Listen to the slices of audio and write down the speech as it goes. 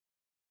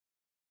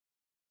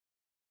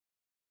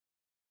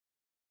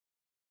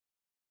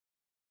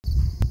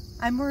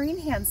I'm Maureen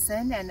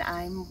Hansen, and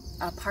I'm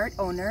a part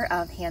owner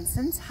of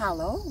Hansen's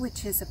Hollow,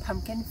 which is a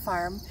pumpkin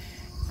farm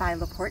by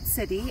LaPorte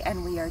City,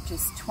 and we are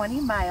just 20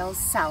 miles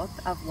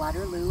south of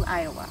Waterloo,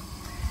 Iowa.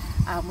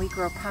 We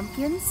grow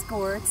pumpkins,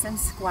 gourds, and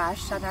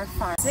squash on our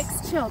farm.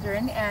 6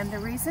 children, and the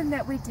reason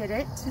that we did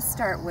it to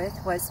start with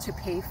was to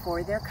pay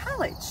for their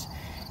college.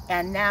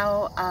 And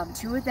now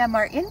 2 of them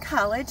are in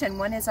college and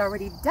 1 is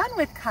already done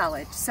with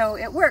college. So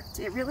it worked.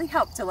 It really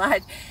helped a lot.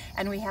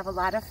 And we have a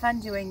lot of fun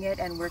doing it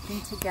and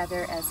working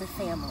together as a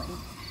family.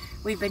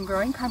 We've been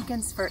growing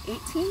pumpkins for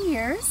 18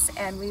 years,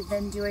 and we've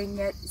been doing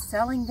it,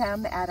 selling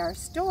them at our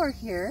store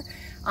here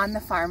on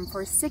the farm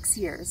for 6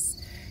 years.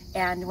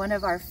 And one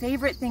of our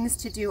favorite things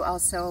to do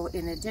also,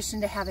 in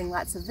addition to having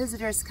lots of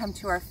visitors come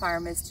to our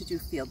farm, is to do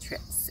field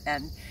trips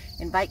and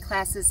invite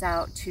classes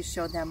out to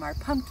show them our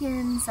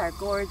pumpkins, our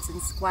gourds and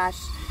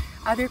squash,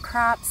 other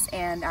crops,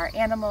 and our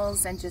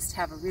animals, and just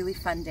have a really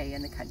fun day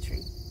in the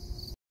country.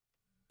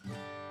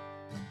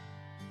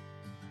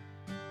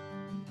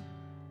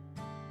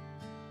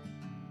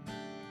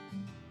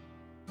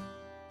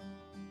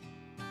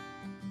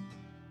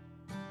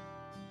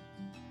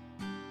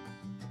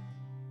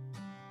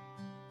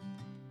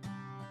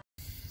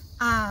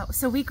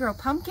 So we grow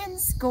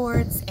pumpkins,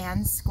 gourds,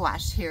 and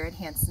squash here at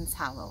Hansen's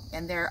Hollow,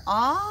 and they're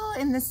all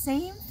in the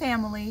same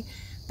family,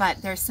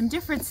 but there's some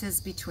differences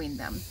between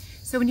them.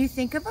 So when you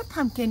think of a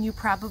pumpkin, you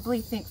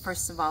probably think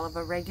first of all of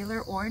a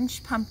regular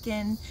orange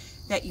pumpkin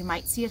that you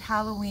might see at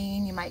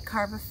Halloween. You might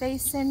carve a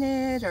face in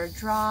it or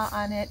draw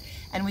on it,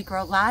 and we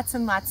grow lots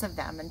and lots of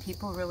them, and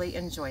people really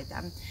enjoy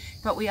them.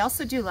 But we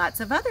also do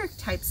lots of other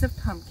types of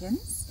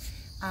pumpkins.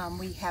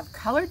 We have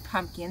colored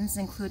pumpkins,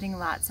 including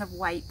lots of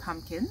white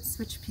pumpkins,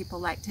 which people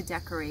like to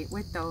decorate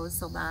with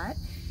those a lot.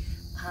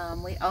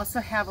 We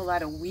also have a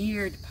lot of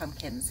weird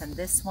pumpkins, and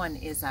this one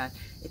is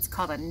it's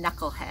called a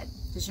knucklehead.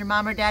 Does your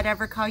mom or dad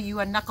ever call you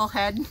a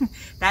knucklehead?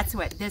 That's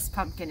what this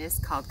pumpkin is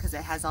called, because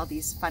it has all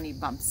these funny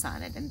bumps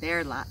on it, and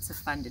they're lots of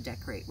fun to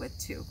decorate with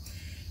too.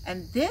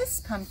 And this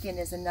pumpkin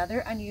is another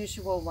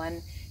unusual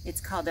one.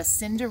 It's called a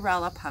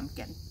Cinderella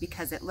pumpkin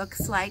because it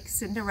looks like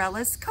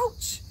Cinderella's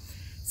coach.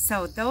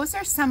 So those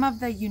are some of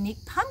the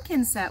unique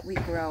pumpkins that we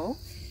grow.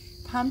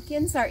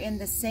 Pumpkins are in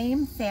the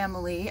same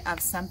family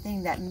of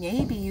something that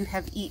maybe you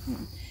have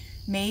eaten.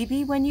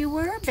 Maybe when you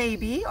were a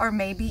baby, or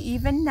maybe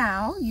even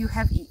now, you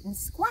have eaten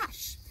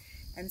squash.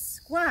 And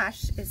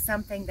squash is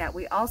something that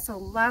we also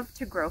love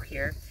to grow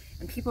here,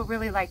 and people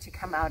really like to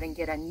come out and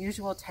get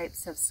unusual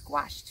types of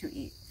squash to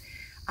eat.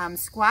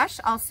 Squash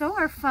also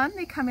are fun.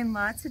 They come in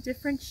lots of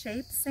different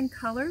shapes and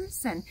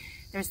colors, and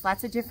there's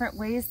lots of different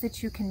ways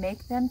that you can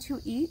make them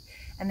to eat,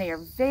 and they are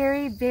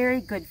very,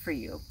 very good for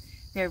you.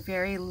 They're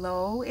very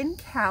low in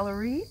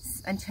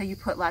calories until you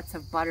put lots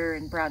of butter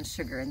and brown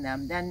sugar in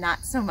them. Then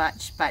not so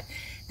much, but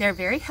they're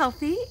very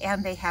healthy,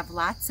 and they have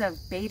lots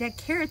of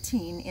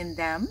beta-carotene in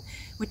them,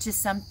 which is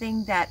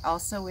something that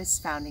also is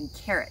found in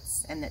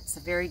carrots, and it's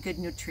a very good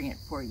nutrient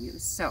for you.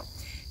 So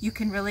you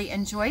can really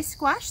enjoy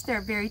squash.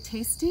 They're very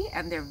tasty,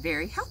 and they're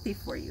very healthy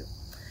for you.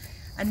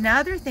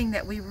 Another thing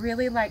that we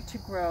really like to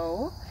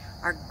grow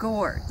are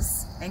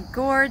gourds, and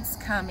gourds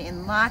come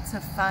in lots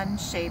of fun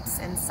shapes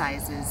and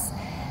sizes.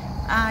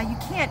 You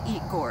can't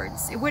eat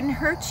gourds. It wouldn't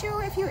hurt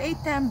you if you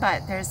ate them,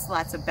 but there's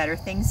lots of better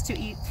things to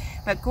eat.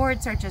 But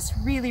gourds are just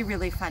really,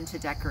 really fun to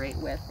decorate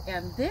with.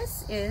 And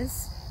this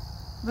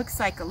looks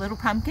like a little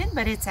pumpkin,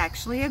 but it's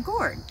actually a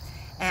gourd.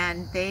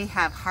 And they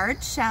have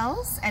hard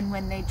shells, and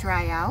when they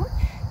dry out,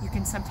 you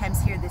can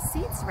sometimes hear the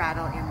seeds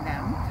rattle in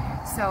them.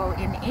 So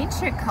in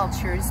ancient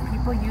cultures,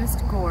 people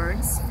used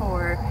gourds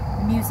for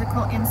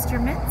musical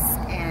instruments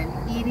and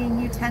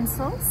eating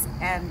utensils,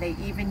 and they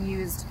even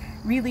used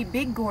really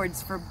big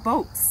gourds for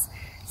boats.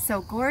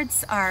 So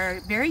gourds are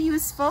very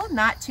useful,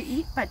 not to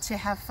eat, but to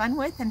have fun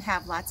with and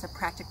have lots of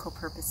practical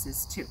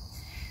purposes too.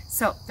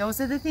 So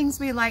those are the things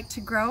we like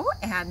to grow,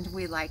 and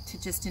we like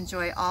to just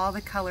enjoy all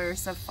the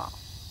colors of fall.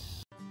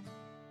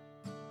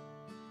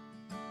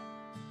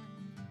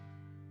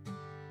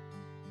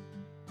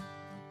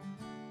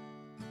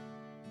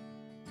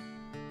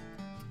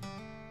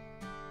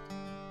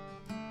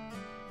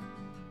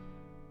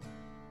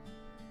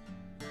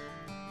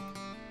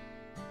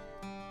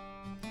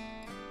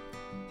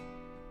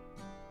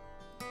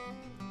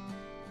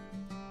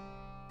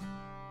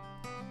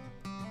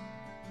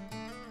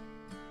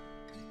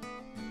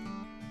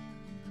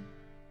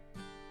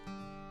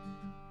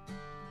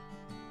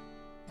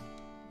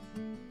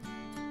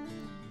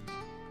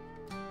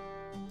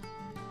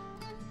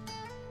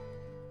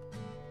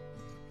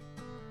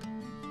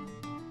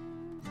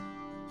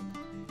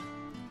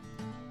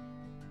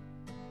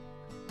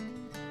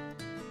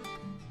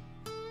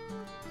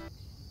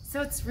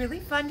 So it's really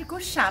fun to go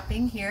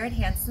shopping here at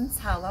Hansen's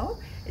Hollow.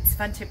 It's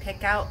fun to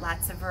pick out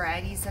lots of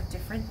varieties of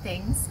different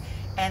things,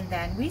 and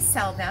then we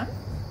sell them.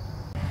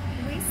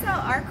 We sell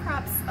our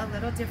crops a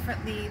little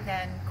differently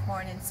than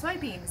corn and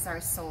soybeans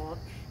are sold,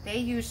 They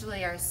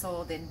usually are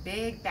sold in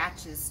big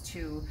batches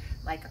to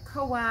like a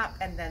co-op,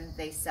 and then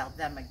they sell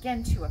them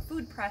again to a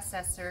food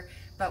processor.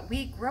 But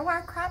we grow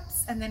our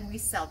crops and then we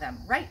sell them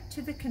right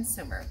to the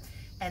consumer.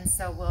 And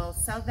so we'll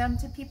sell them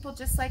to people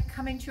just like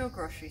coming to a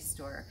grocery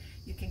store.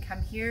 You can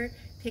come here,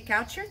 pick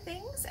out your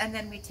things, and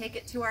then we take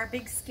it to our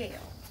big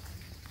scale.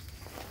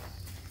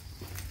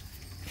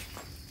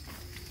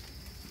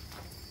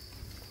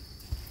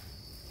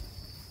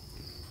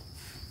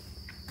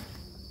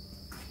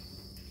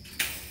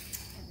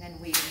 And then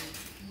we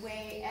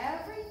weigh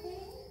everything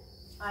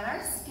on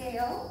our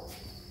scale,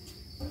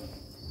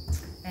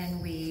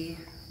 and we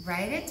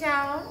write it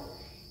down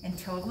and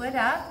total it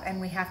up.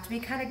 And we have to be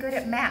kind of good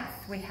at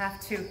math. We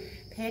have to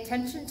pay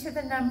attention to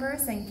the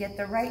numbers and get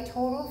the right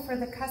total for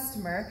the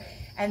customer.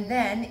 And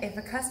then if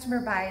a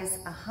customer buys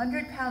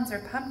 100 pounds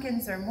of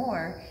pumpkins or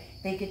more,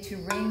 they get to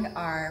ring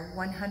our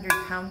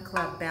 100-pound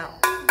club bell.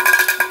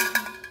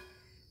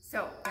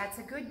 So that's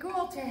a good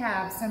goal to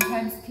have.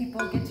 Sometimes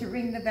people get to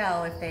ring the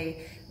bell if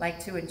they like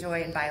to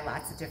enjoy and buy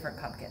lots of different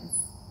pumpkins.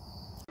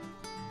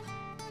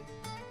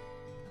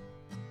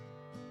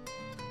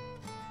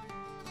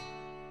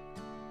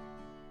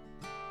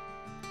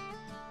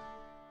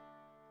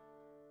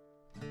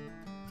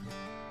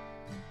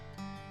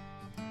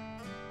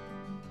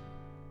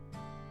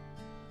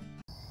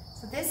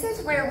 So this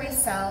is where we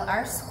sell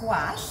our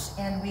squash,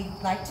 and we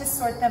like to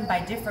sort them by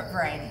different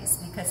varieties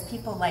because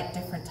people like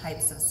different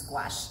types of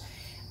squash.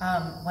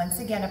 Once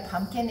again, a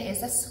pumpkin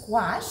is a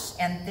squash,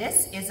 and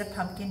this is a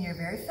pumpkin you're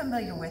very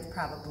familiar with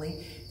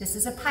probably. This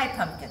is a pie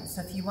pumpkin.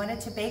 So if you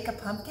wanted to bake a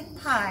pumpkin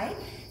pie,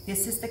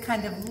 this is the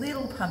kind of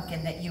little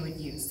pumpkin that you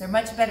would use. They're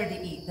much better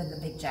to eat than the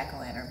big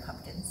jack-o'-lantern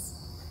pumpkins.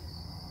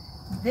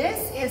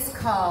 This is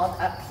called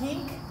a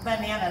pink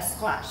banana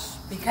squash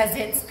because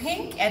it's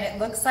pink and it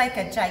looks like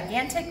a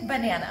gigantic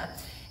banana.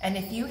 And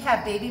if you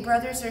have baby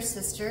brothers or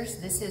sisters,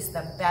 this is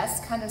the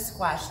best kind of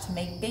squash to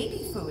make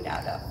baby food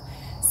out of.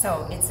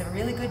 So it's a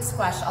really good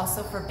squash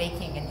also for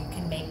baking, and you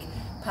can make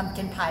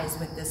pumpkin pies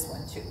with this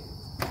one too.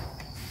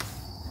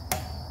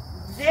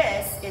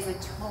 This is a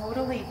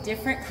totally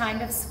different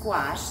kind of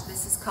squash.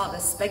 This is called a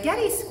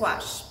spaghetti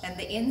squash, and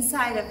the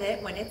inside of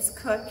it, when it's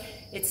cooked,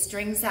 it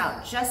strings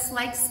out just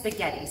like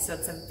spaghetti. So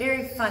it's a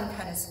very fun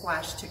kind of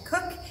squash to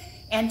cook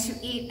and to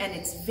eat, and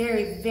it's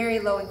very, very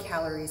low in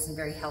calories and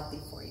very healthy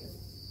for you.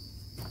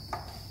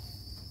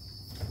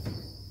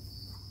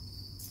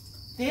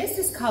 This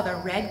is called a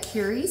red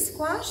curry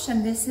squash,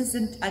 and this is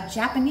a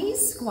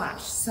Japanese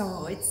squash.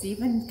 So it's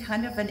even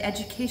kind of an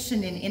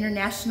education in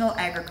international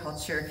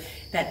agriculture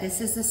that this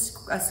is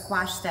a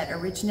squash that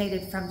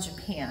originated from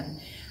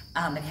Japan.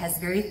 It has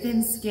very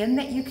thin skin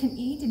that you can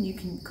eat, and you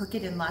can cook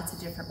it in lots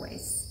of different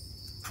ways.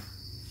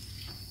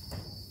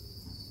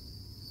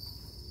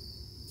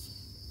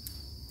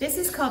 This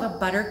is called a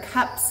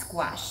buttercup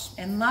squash,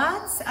 and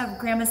lots of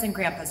grandmas and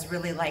grandpas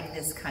really like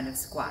this kind of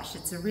squash.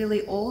 It's a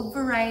really old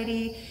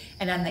variety,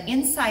 and on the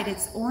inside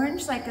it's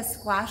orange like a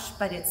squash,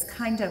 but it's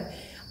kind of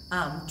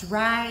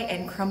dry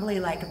and crumbly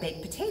like a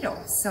baked potato.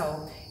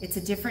 So it's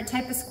a different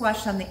type of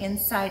squash on the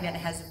inside, and it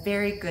has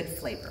very good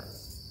flavor.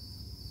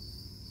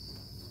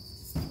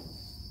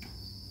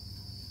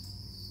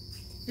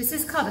 This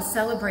is called a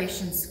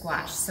celebration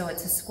squash. So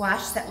it's a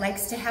squash that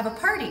likes to have a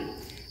party.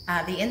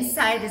 The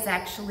inside is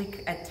actually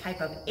a type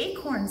of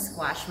acorn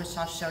squash, which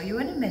I'll show you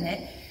in a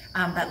minute.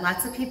 But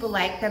lots of people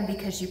like them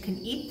because you can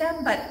eat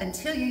them, but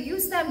until you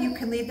use them, you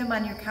can leave them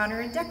on your counter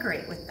and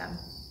decorate with them.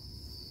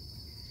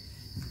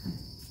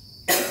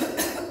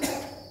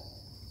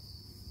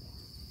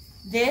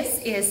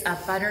 This is a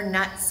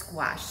butternut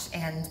squash,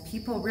 and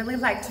people really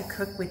like to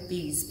cook with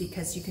these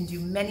because you can do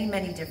many,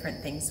 many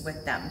different things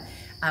with them.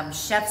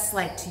 Chefs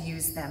like to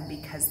use them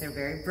because they're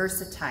very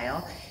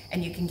versatile,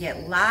 and you can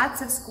get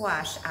lots of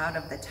squash out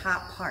of the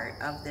top part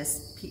of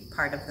this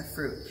part of the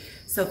fruit.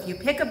 So if you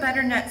pick a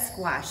butternut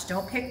squash,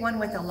 don't pick one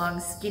with a long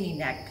skinny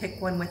neck,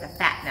 pick one with a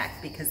fat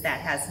neck because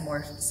that has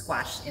more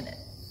squash in it.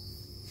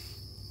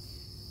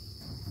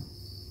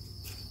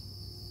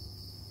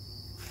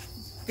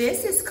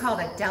 This is called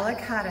a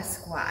delicata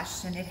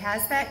squash, and it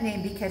has that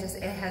name because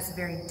it has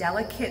very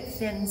delicate,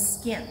 thin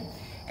skin.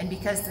 And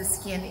because the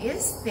skin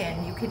is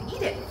thin, you can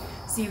eat it.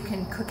 So you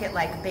can cook it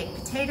like a baked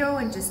potato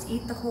and just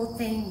eat the whole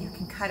thing. You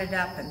can cut it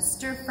up and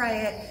stir fry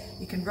it.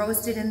 You can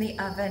roast it in the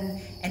oven,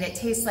 and it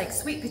tastes like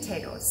sweet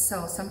potatoes.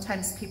 So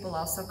sometimes people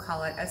also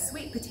call it a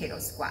sweet potato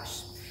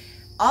squash.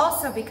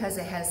 Also, because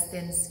it has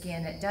thin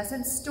skin, it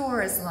doesn't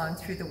store as long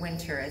through the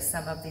winter as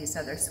some of these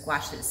other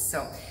squashes.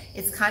 So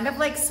it's kind of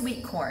like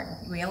sweet corn.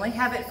 We only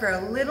have it for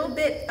a little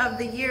bit of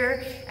the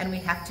year, and we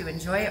have to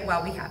enjoy it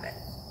while we have it.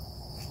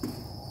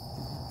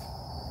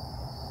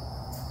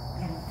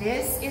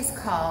 This is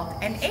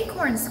called an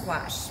acorn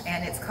squash,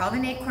 and it's called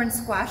an acorn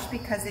squash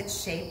because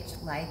it's shaped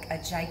like a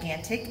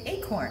gigantic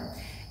acorn.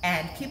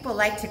 And people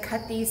like to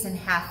cut these in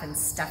half and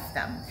stuff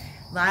them.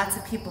 Lots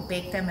of people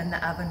bake them in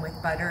the oven with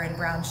butter and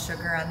brown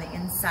sugar on the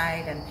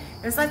inside, and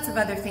there's lots of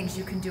other things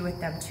you can do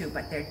with them too,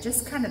 but they're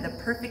just kind of the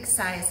perfect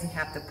size and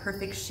have the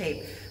perfect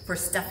shape for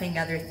stuffing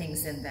other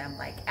things in them,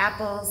 like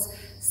apples,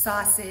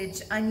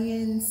 sausage,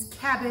 onions,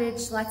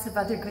 cabbage, lots of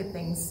other good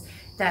things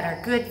that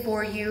are good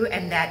for you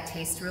and that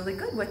taste really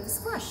good with the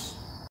squash.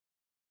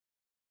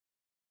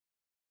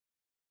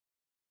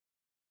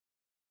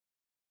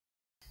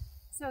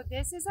 So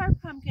this is our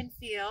pumpkin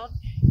field.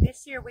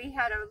 This year we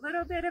had a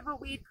little bit of a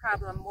weed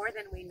problem, more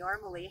than we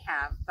normally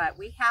have, but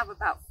we have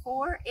about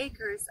 4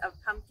 acres of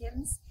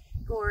pumpkins,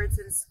 gourds,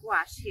 and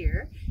squash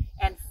here.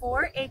 And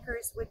 4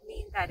 acres would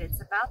mean that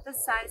it's about the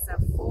size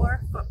of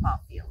 4 football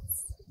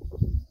fields.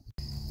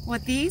 Well,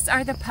 these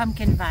are the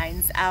pumpkin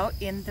vines out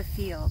in the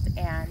field,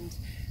 and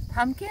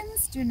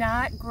pumpkins do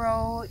not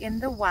grow in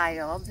the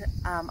wild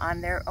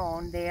on their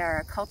own. They are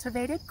a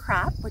cultivated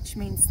crop, which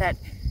means that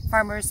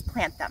farmers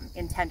plant them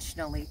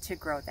intentionally to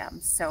grow them.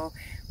 So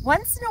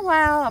once in a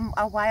while,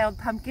 a wild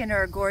pumpkin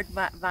or a gourd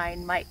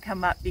vine might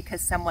come up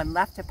because someone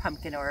left a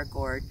pumpkin or a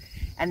gourd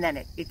and then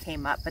it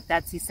came up, but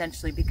that's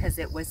essentially because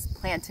it was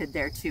planted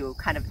there too,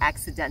 kind of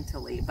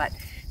accidentally. But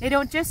they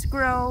don't just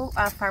grow,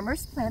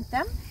 farmers plant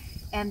them,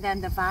 and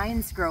then the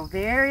vines grow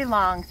very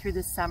long through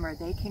the summer.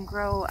 They can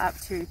grow up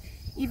to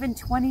even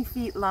 20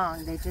 feet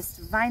long. They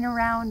just vine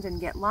around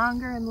and get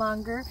longer and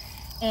longer,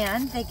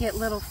 and they get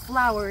little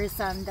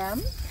flowers on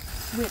them,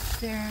 which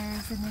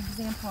there's an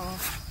example.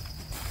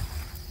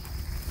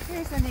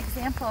 Here's an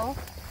example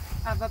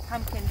of a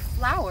pumpkin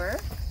flower,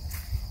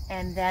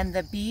 and then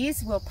the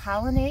bees will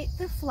pollinate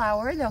the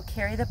flower. They'll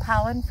carry the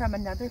pollen from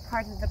another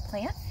part of the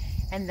plant,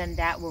 and then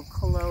that will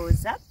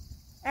close up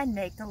and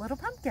make the little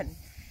pumpkin.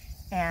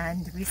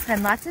 And we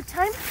spend lots of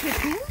time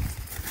picking.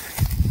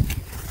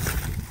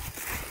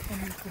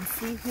 And you can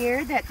see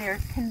here that there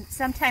can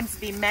sometimes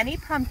be many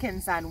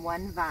pumpkins on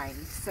one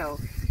vine. So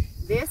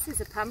this is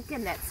a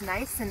pumpkin that's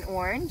nice and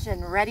orange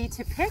and ready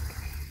to pick.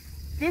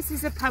 This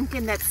is a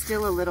pumpkin that's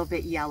still a little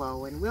bit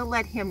yellow, and we'll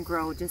let him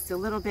grow just a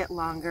little bit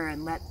longer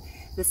and let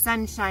the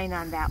sun shine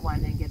on that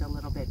one and get a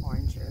little bit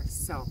oranger.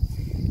 So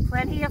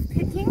plenty of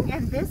picking.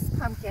 And this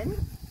pumpkin,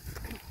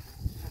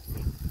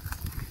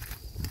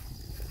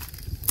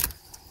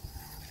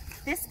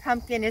 this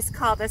pumpkin is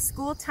called a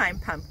school time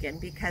pumpkin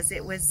because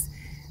it was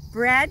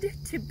bred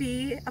to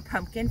be a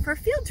pumpkin for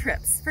field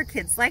trips for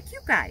kids like you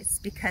guys,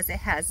 because it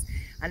has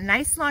a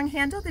nice long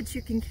handle that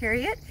you can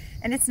carry it,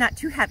 and it's not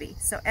too heavy.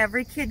 So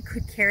every kid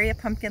could carry a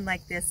pumpkin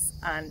like this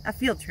on a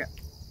field trip.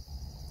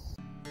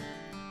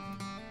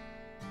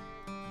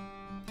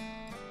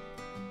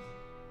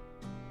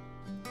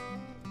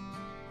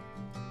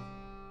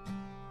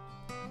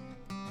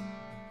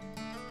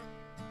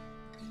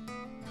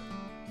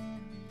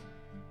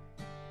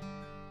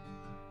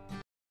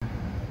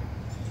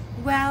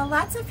 Well,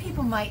 lots of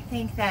people might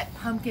think that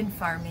pumpkin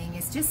farming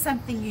is just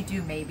something you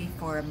do maybe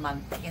for a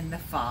month in the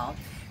fall.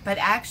 But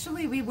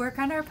actually we work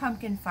on our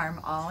pumpkin farm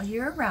all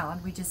year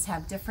round. We just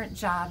have different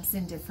jobs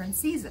in different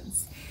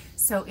seasons.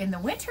 So in the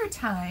winter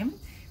time,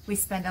 we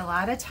spend a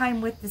lot of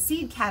time with the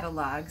seed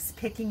catalogs,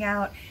 picking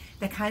out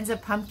the kinds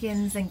of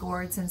pumpkins and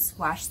gourds and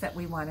squash that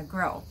we want to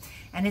grow.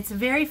 And it's a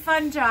very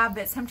fun job,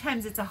 but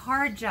sometimes it's a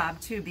hard job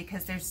too,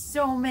 because there's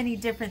so many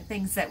different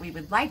things that we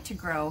would like to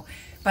grow,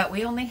 but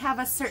we only have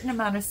a certain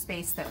amount of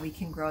space that we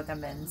can grow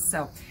them in.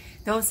 So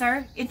those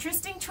are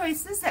interesting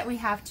choices that we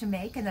have to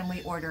make, and then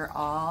we order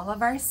all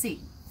of our seed.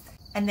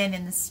 And then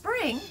in the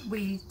spring,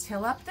 we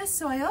till up the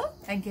soil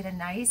and get a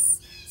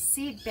nice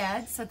seed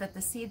bed so that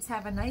the seeds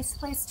have a nice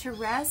place to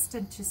rest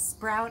and to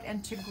sprout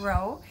and to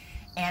grow,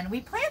 and we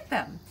plant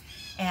them.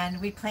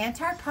 And we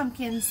plant our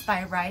pumpkins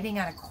by riding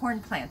on a corn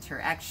planter,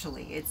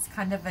 actually. It's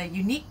kind of a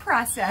unique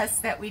process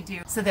that we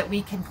do so that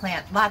we can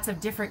plant lots of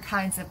different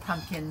kinds of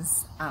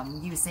pumpkins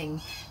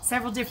using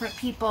several different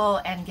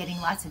people and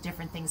getting lots of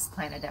different things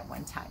planted at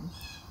one time.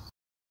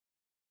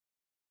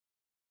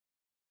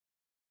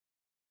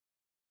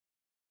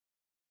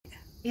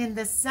 In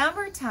the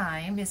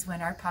summertime is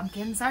when our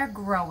pumpkins are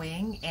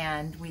growing,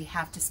 and we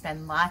have to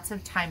spend lots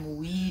of time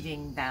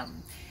weeding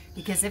them.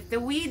 Because if the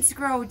weeds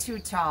grow too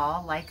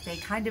tall, like they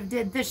kind of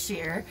did this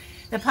year,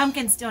 the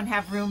pumpkins don't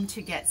have room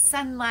to get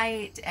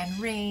sunlight and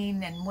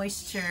rain and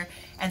moisture,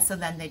 and so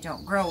then they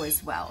don't grow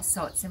as well.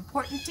 So it's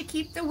important to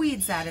keep the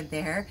weeds out of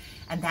there,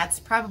 and that's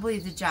probably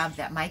the job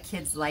that my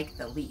kids like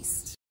the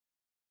least.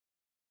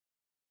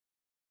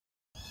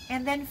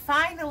 And then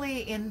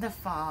finally in the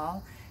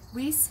fall,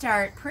 we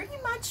start pretty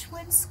much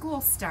when school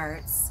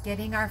starts,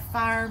 getting our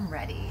farm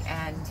ready.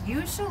 And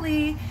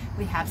usually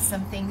we have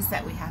some things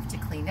that we have to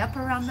clean up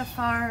around the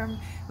farm,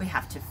 we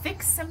have to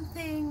fix some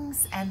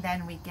things, and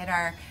then we get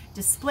our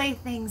display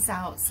things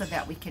out so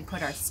that we can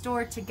put our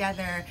store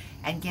together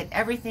and get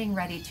everything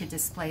ready to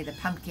display the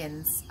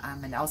pumpkins,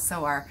 and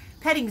also our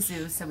petting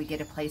zoo, so we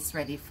get a place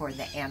ready for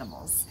the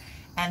animals.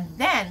 And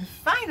then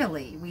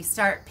finally we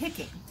start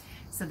picking.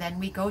 So then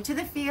we go to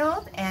the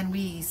field and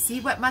we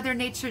see what Mother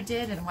Nature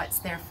did and what's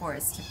there for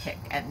us to pick.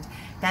 And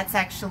that's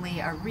actually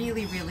a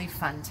really, really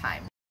fun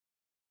time.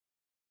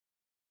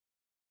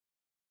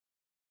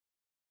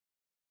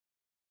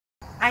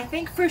 I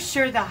think for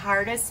sure the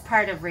hardest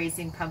part of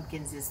raising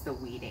pumpkins is the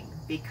weeding,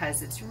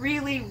 because it's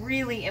really,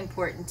 really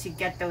important to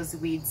get those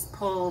weeds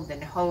pulled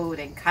and hoed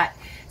and cut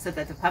so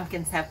that the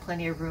pumpkins have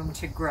plenty of room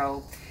to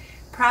grow.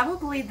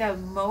 Probably the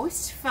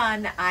most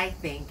fun, I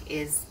think,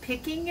 is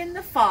picking in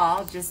the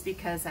fall, just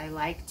because I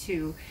like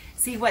to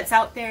see what's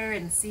out there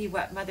and see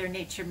what Mother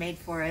Nature made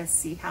for us,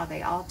 see how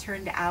they all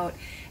turned out,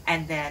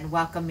 and then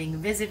welcoming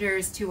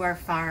visitors to our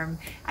farm.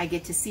 I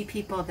get to see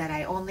people that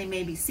I only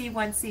maybe see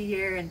once a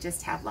year and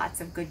just have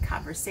lots of good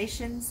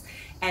conversations,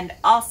 and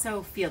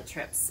also field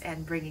trips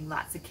and bringing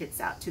lots of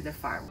kids out to the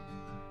farm.